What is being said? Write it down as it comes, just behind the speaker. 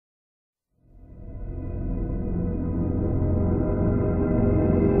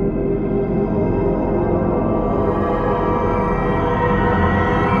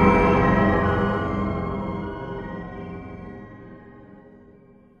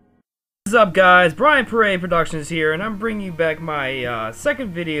What's up, guys? Brian Parade Productions here, and I'm bringing you back my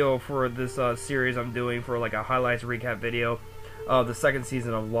second video for this series I'm doing for like a highlights recap video of the second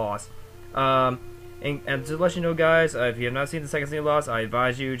season of Lost. And to let you know, guys, if you have not seen the second season of Lost, I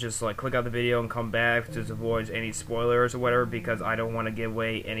advise you just like click out the video and come back to avoid any spoilers or whatever, because I don't want to give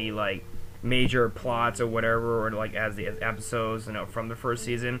away any like major plots or whatever, or like as the episodes, you know, from the first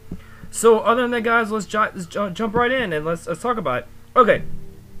season. So other than that, guys, let's jump right in and let's talk about it. Okay.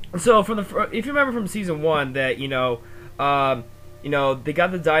 So if you remember from season 1 that they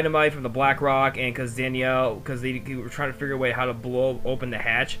got the dynamite from the Black Rock, and because they were trying to figure a way how to blow open the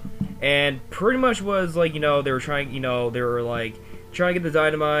hatch, and pretty much was like they were trying trying to get the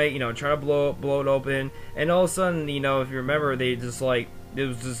dynamite, trying to blow it open, and all of a sudden if you remember, they just like it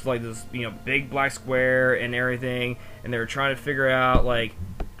was just like this big black square and everything, and they were trying to figure out like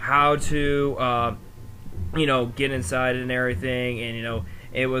how to get inside and everything, and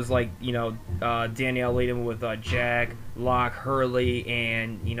it was like, Danielle leading with Jack, Locke, Hurley,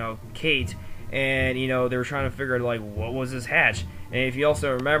 and, Kate. And, they were trying to figure out, like, what was this hatch? And if you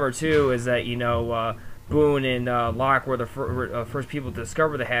also remember, too, is that, Boone and Locke were the first people to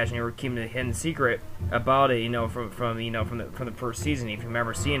discover the hatch, and they were keeping a hidden secret about it, from the first season, if you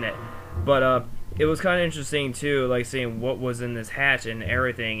remember seeing it. But it was kind of interesting, too, like, seeing what was in this hatch and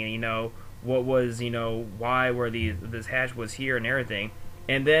everything, and, what was, why this hatch was here and everything.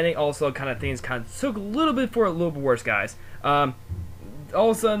 And then it also things took a little bit worse, guys. All of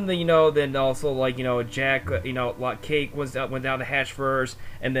a sudden, then also like Jack, Kate went down the hatch first,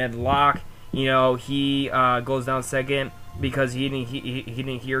 and then Locke, he goes down second because he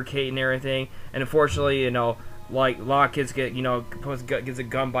didn't hear Kate and everything. And unfortunately, like Locke gets a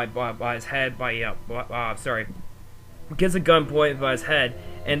gun by his head gets a gun pointed by his head,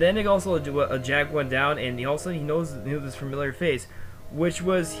 and then it also Jack went down, and he knew this familiar face. Which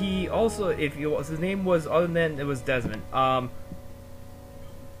was his name was, other than it was Desmond.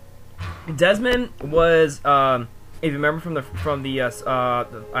 Desmond was if you remember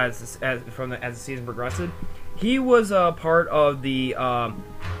as the season progressed, he was part of the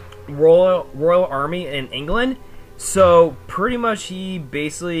Royal Army in England. So pretty much he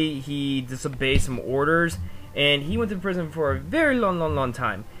disobeyed some orders, and he went to prison for a very long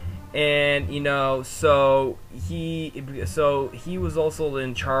time. And so he was also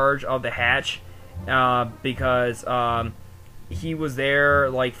in charge of the hatch, because he was there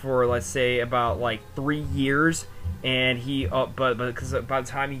like for, let's say, about like 3 years, and but because by the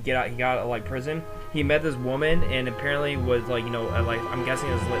time he got out of like prison, he met this woman, and apparently was like like I'm guessing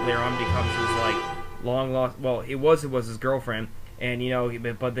it was later on becomes his like long lost, well, it was his girlfriend. And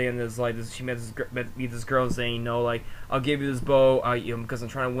but then there's like she met this girl saying, like, I'll give you this bow, because I'm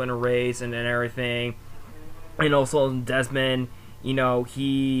trying to win a race and everything. And also Desmond,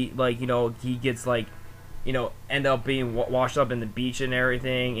 he gets like, end up being washed up in the beach and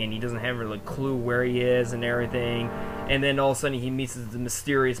everything, and he doesn't have really a clue where he is and everything. And then all of a sudden he meets this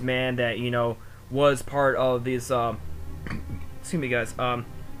mysterious man that was part of this excuse me, guys,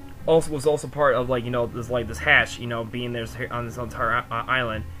 was also part of this hatch, being there on this entire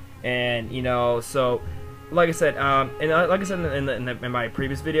island. And so like I said, in my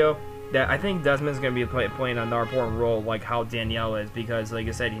previous video, that I think Desmond's gonna be playing another important role, like how Danielle is, because like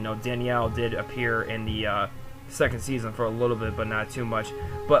I said, Danielle did appear in the second season for a little bit, but not too much.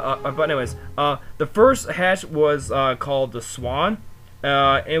 But anyways, the first hatch was called the Swan.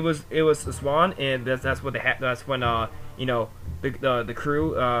 It was the Swan, and that's when the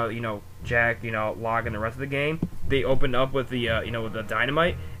crew, Jack, Locke, and the rest of the gang, they opened up with the with the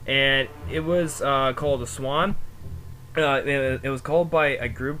dynamite, and it was called the Swan. It was called by a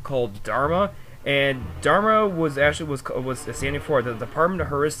group called Dharma, and Dharma was standing for the Department of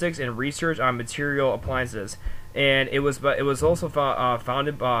Heuristics and Research on Material Appliances, and it was also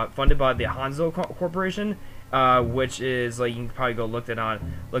funded by the Hanzo Corporation. Which is like, you can probably go look it up.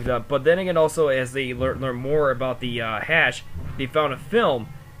 But then again, also as they learn more about the hatch, they found a film,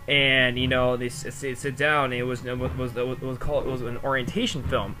 and they sit down. And it was an orientation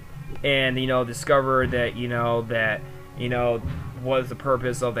film, and discovered that what is the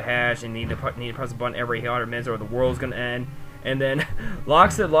purpose of the hatch, and need to press a button every 100 minutes or the world's gonna end. And then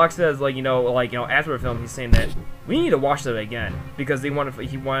Locke says after the film, he's saying that we need to watch that again, because he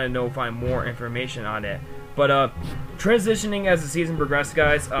wanted to find more information on it. But transitioning as the season progressed,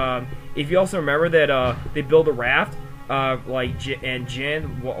 guys, if you also remember that they built a raft, and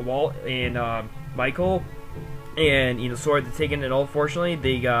Jen, Walt, and Michael, and sort of taking it all. Fortunately,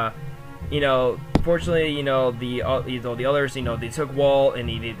 they got fortunately, the others, they took Walt, and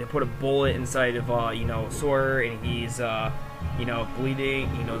they put a bullet inside of Sawyer, and he's you know,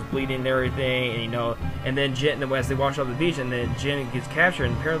 bleeding, you know, is bleeding and everything, and you know, and then Jin, as they wash off the beach, and then Jin gets captured,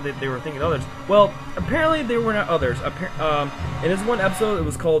 and apparently they were thinking others. Well, apparently they were not others. In this one episode, it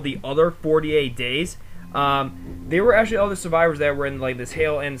was called The Other 48 Days. They were actually other survivors that were in like this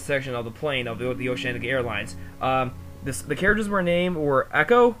tail end section of the plane of the Oceanic Airlines. The characters were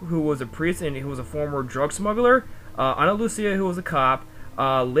Echo, who was a priest and who was a former drug smuggler, Ana Lucia, who was a cop,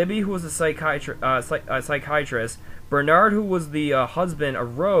 Libby, who was a psychiatrist, Bernard, who was the husband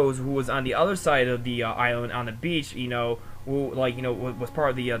of Rose, who was on the other side of the island on the beach, you know, who was part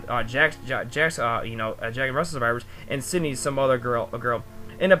of the Jack's Jack and Russell survivors, and Sydney, some other girl.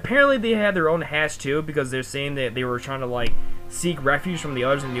 And apparently they had their own hatch too, because they're saying that they were trying to like seek refuge from the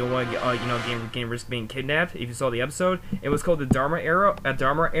others and they don't want to gain risk being kidnapped. If you saw the episode, it was called the Dharma Arrow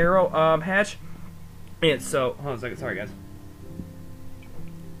hatch. And so, hold on a second, sorry guys.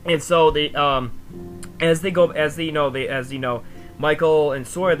 And so they as Michael and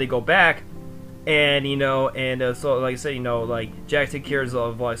Sawyer, they go back, and so like I said, like Jack takes care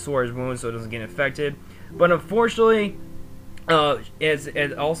of like Sawyer's wounds so it doesn't get infected. But unfortunately, as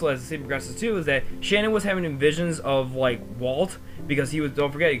the scene progresses too, is that Shannon was having visions of like Walt, because he was,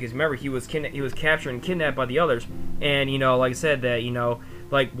 don't forget, because remember he was captured and kidnapped by the others, and like I said that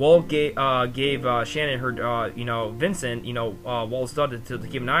like Walt gave Shannon her Vincent, Walt's daughter, to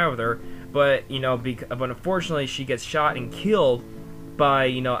keep an eye over her, but but unfortunately she gets shot and killed by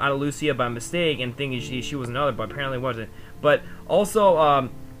Ana Lucia by mistake, and thinking she was another, but apparently wasn't. But also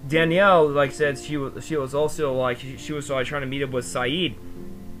Danielle, like said, she was also like she was trying to meet up with Saeed,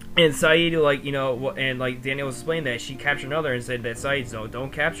 and Saeed and like Danielle was explaining that she captured another and said that Saeed's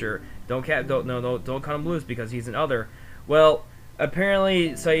don't cut him loose because he's an other. Well,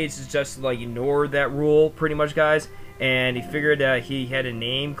 apparently Saeed's just like ignored that rule pretty much, guys, and he figured that he had a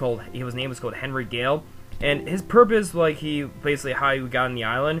name called his name was called Henry Gale, and his purpose, like he basically how he got on the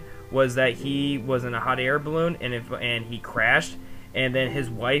island, was that he was in a hot air balloon and he crashed. And then his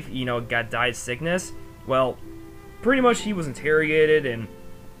wife, died of sickness. Well, pretty much he was interrogated and,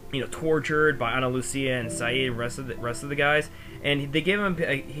 tortured by Ana Lucia and Saeed and rest of the guys. And he gave him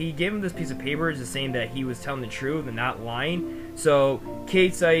this piece of paper just saying that he was telling the truth and not lying. So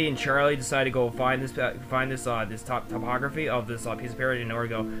Kate, Saeed, and Charlie decided to go find this topography of this piece of paper in order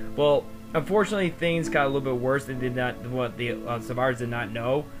to go. Well, unfortunately, things got a little bit worse. They did not. What the survivors did not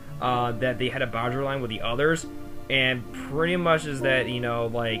know that they had a boundary line with the others. And pretty much is that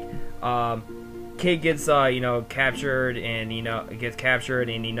Kate gets captured and gets captured,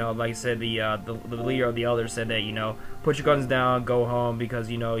 and like I said, the leader of the others said that put your guns down, go home, because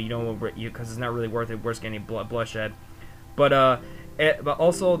because it's not really worth it risking any bloodshed. But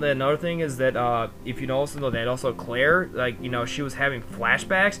also another thing is that if you also know that also Claire, she was having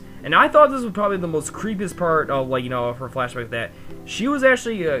flashbacks, and I thought this was probably the most creepiest part of of her flashbacks, that she was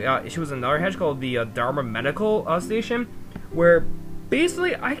actually she was in another hatch called the Dharma Medical Station, where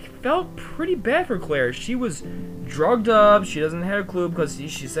basically I felt pretty bad for Claire. She was drugged up, she doesn't have a clue, because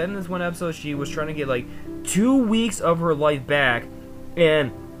she said in this one episode she was trying to get like 2 weeks of her life back,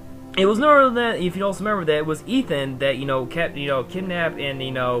 and it was not really that, if you also remember, that it was Ethan that kidnapped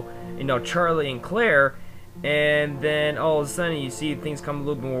and Charlie and Claire, and then all of a sudden you see things come a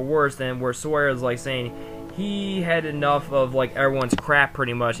little bit more worse than where Sawyer is like saying he had enough of like everyone's crap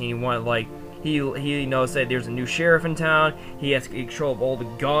pretty much, and he wanted like he said there's a new sheriff in town, he has control of all the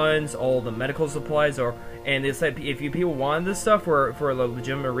guns, all the medical supplies, and they said if people wanted this stuff for a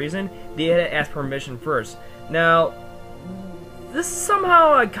legitimate reason, they had to ask permission first. Now, this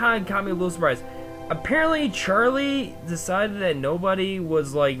somehow kind of caught me a little surprised. Apparently, Charlie decided that nobody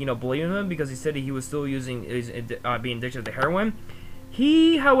was believing him because he said he was still being addicted to heroin.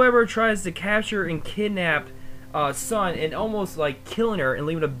 He, however, tries to capture and kidnap Sun and almost killing her and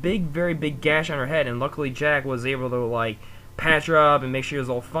leaving a very big gash on her head. And luckily, Jack was able to patch her up and make sure she was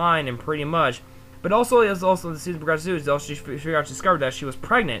all fine and pretty much. But also, as the season progressed too, she discovered that she was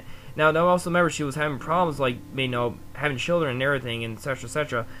pregnant. Now, also remember she was having problems having children and everything, and etc.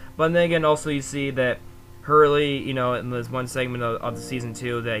 etc. But then again, also you see that Hurley, in this one segment of the season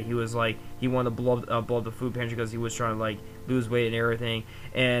 2, that he was he wanted to blow up the food pantry because he was trying to lose weight and everything.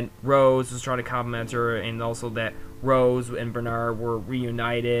 And Rose was trying to compliment her, and also that Rose and Bernard were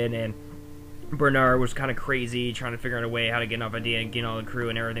reunited, and Bernard was kind of crazy, trying to figure out a way how to get enough idea and get all the crew,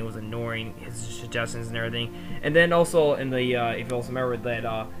 and everything was ignoring his suggestions and everything. And then also in the if you also remember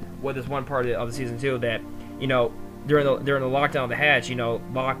that with this one part of the season 2, that during the lockdown of the hatch,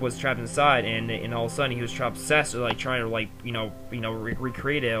 Locke was trapped inside, and all of a sudden he was obsessed with trying to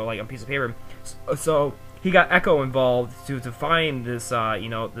recreate it on a piece of paper. So he got Echo involved to find this, you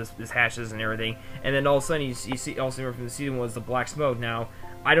know, this hashes and everything. And then all of a sudden, you see also from the season was the black smoke. Now,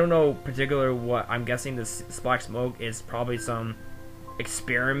 I don't know particularly what, I'm guessing this black smoke is probably some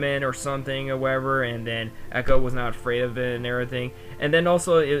experiment or something or whatever, and then Echo was not afraid of it and everything. And then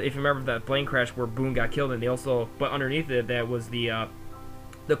also, if you remember that plane crash where Boone got killed, and they also, but underneath it, that was the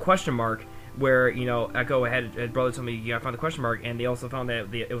question mark, where, you know, Echo had brother told me you gotta find the question mark, and they also found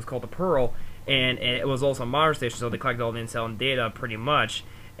that it was called the Pearl, and it was also a modern station, so they collected all the intel and data pretty much.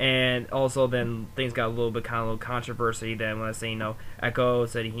 And also then things got a little bit kind of controversy. Then when I say, you know, Echo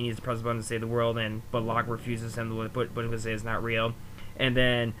said he needs to press the button to save the world, but Locke refuses him to put he would say it's not real. And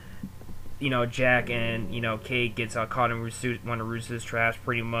then, you know, Jack and, you know, Kate gets caught in one of Roos's traps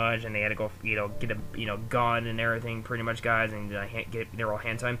pretty much, and they had to go, you know, get a, you know, gun and everything pretty much, guys, and they're all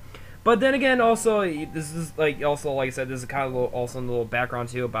hand time. But then again, also this is like I said, this is kind of also a little background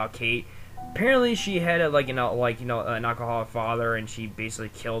too about Kate. Apparently, she had a, an alcoholic father, and she basically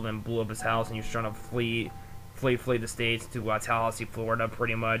killed and blew up his house, and he was trying to flee the states to Tallahassee, Florida,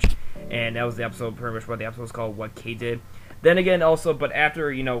 pretty much. And that was the episode, pretty much what the episode was called, What Kate Did. Then again, also, but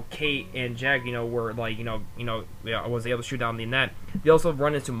after, you know, Kate and Jack, you know, were like, was able to shoot down the net, they also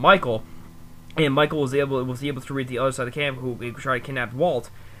run into Michael, and Michael was able to reach the other side of the camp, who tried to kidnap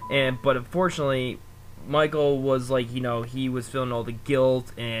Walt, but unfortunately, Michael was like, you know, he was feeling all the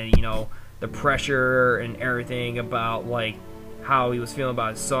guilt and, you know, the pressure and everything about, like, how he was feeling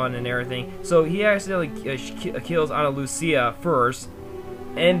about his son and everything. So he accidentally kills Ana Lucia first,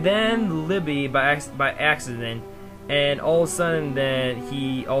 and then Libby by accident. And all of a sudden, then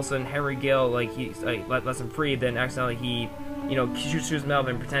Henry Gale, like, he lets him free. Then accidentally he, you know, shoots him out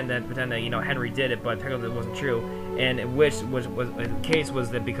and pretend that, you know, Henry did it, but technically it wasn't true. And which was the case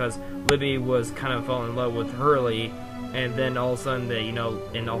was that because Libby was kind of falling in love with Hurley. And then all of a sudden, you know,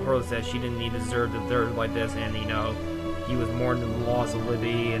 and all Hurley said she didn't need to deserve like this, and, you know, he was mourning the loss of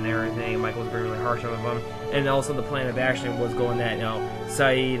Libby and everything. Michael was really harsh on him. And also the plan of action was going that, you know,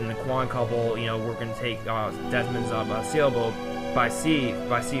 Saeed and the Kwan couple, you know, were going to take Desmond's sailboat by sea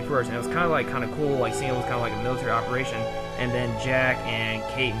first. And it was kind of cool, like seeing it was kind of like a military operation. And then Jack and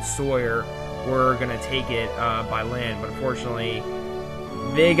Kate and Sawyer were going to take it by land, but unfortunately,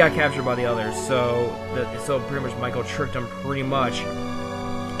 they got captured by the others, so pretty much Michael tricked them pretty much,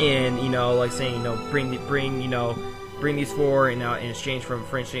 and, you know, like saying, you know, bring these four, and in exchange for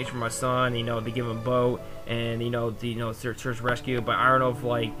my son, you know, they give him a boat, and, you know, search rescue. But I don't know if,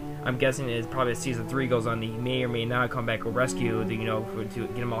 like, I'm guessing it's probably as season 3 goes on, he may or may not come back or rescue, you know, to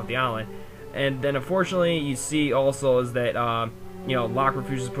get him off the island. And then unfortunately, you see also is that you know, Locke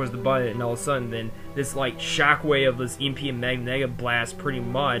refuses to push the button, and all of a sudden, then this, like, shockwave of this EMP and magnetic blast, pretty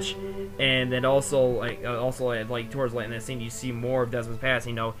much, and then also towards like in that scene, you see more of Desmond's past.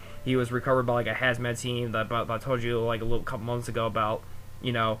 You know, he was recovered by, like, a hazmat team that I told you, like, couple months ago about,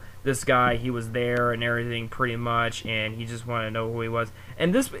 you know, this guy, he was there and everything, pretty much, and he just wanted to know who he was.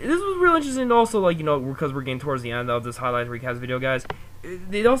 And this was real interesting, also, like, you know, because we're getting towards the end of this highlights recap video, guys.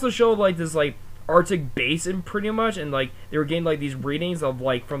 It also showed, like, this, like, Arctic basin pretty much, and like they were getting like these readings of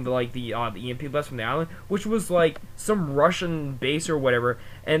like from the EMP blast from the island, which was like some Russian base or whatever.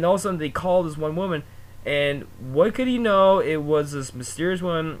 And all of a sudden they called this one woman, and what could he know? It was this mysterious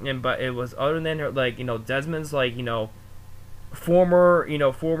woman, and but it was other than her, like, you know, Desmond's, like, you know, former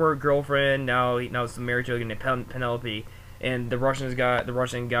girlfriend. Now it's married to, like, Penelope, and the Russian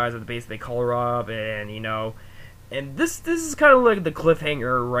guys at the base, they call her up, and, you know. And this is kind of like the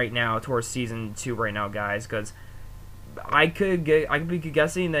cliffhanger right now towards season 2 right now, guys, because I could be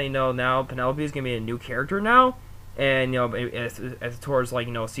guessing that, you know, now Penelope is gonna be a new character now, and, you know, as towards, like,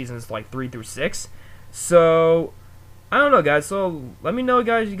 you know, seasons like 3 through 6. So I don't know, guys. So let me know,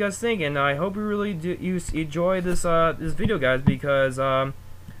 guys, what you guys think, and I hope you really enjoy this video, guys, because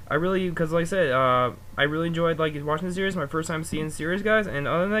like I said, I really enjoyed, like, watching the series. My first time seeing the series, guys. And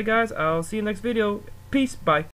other than that, guys, I'll see you next video. Peace. Bye.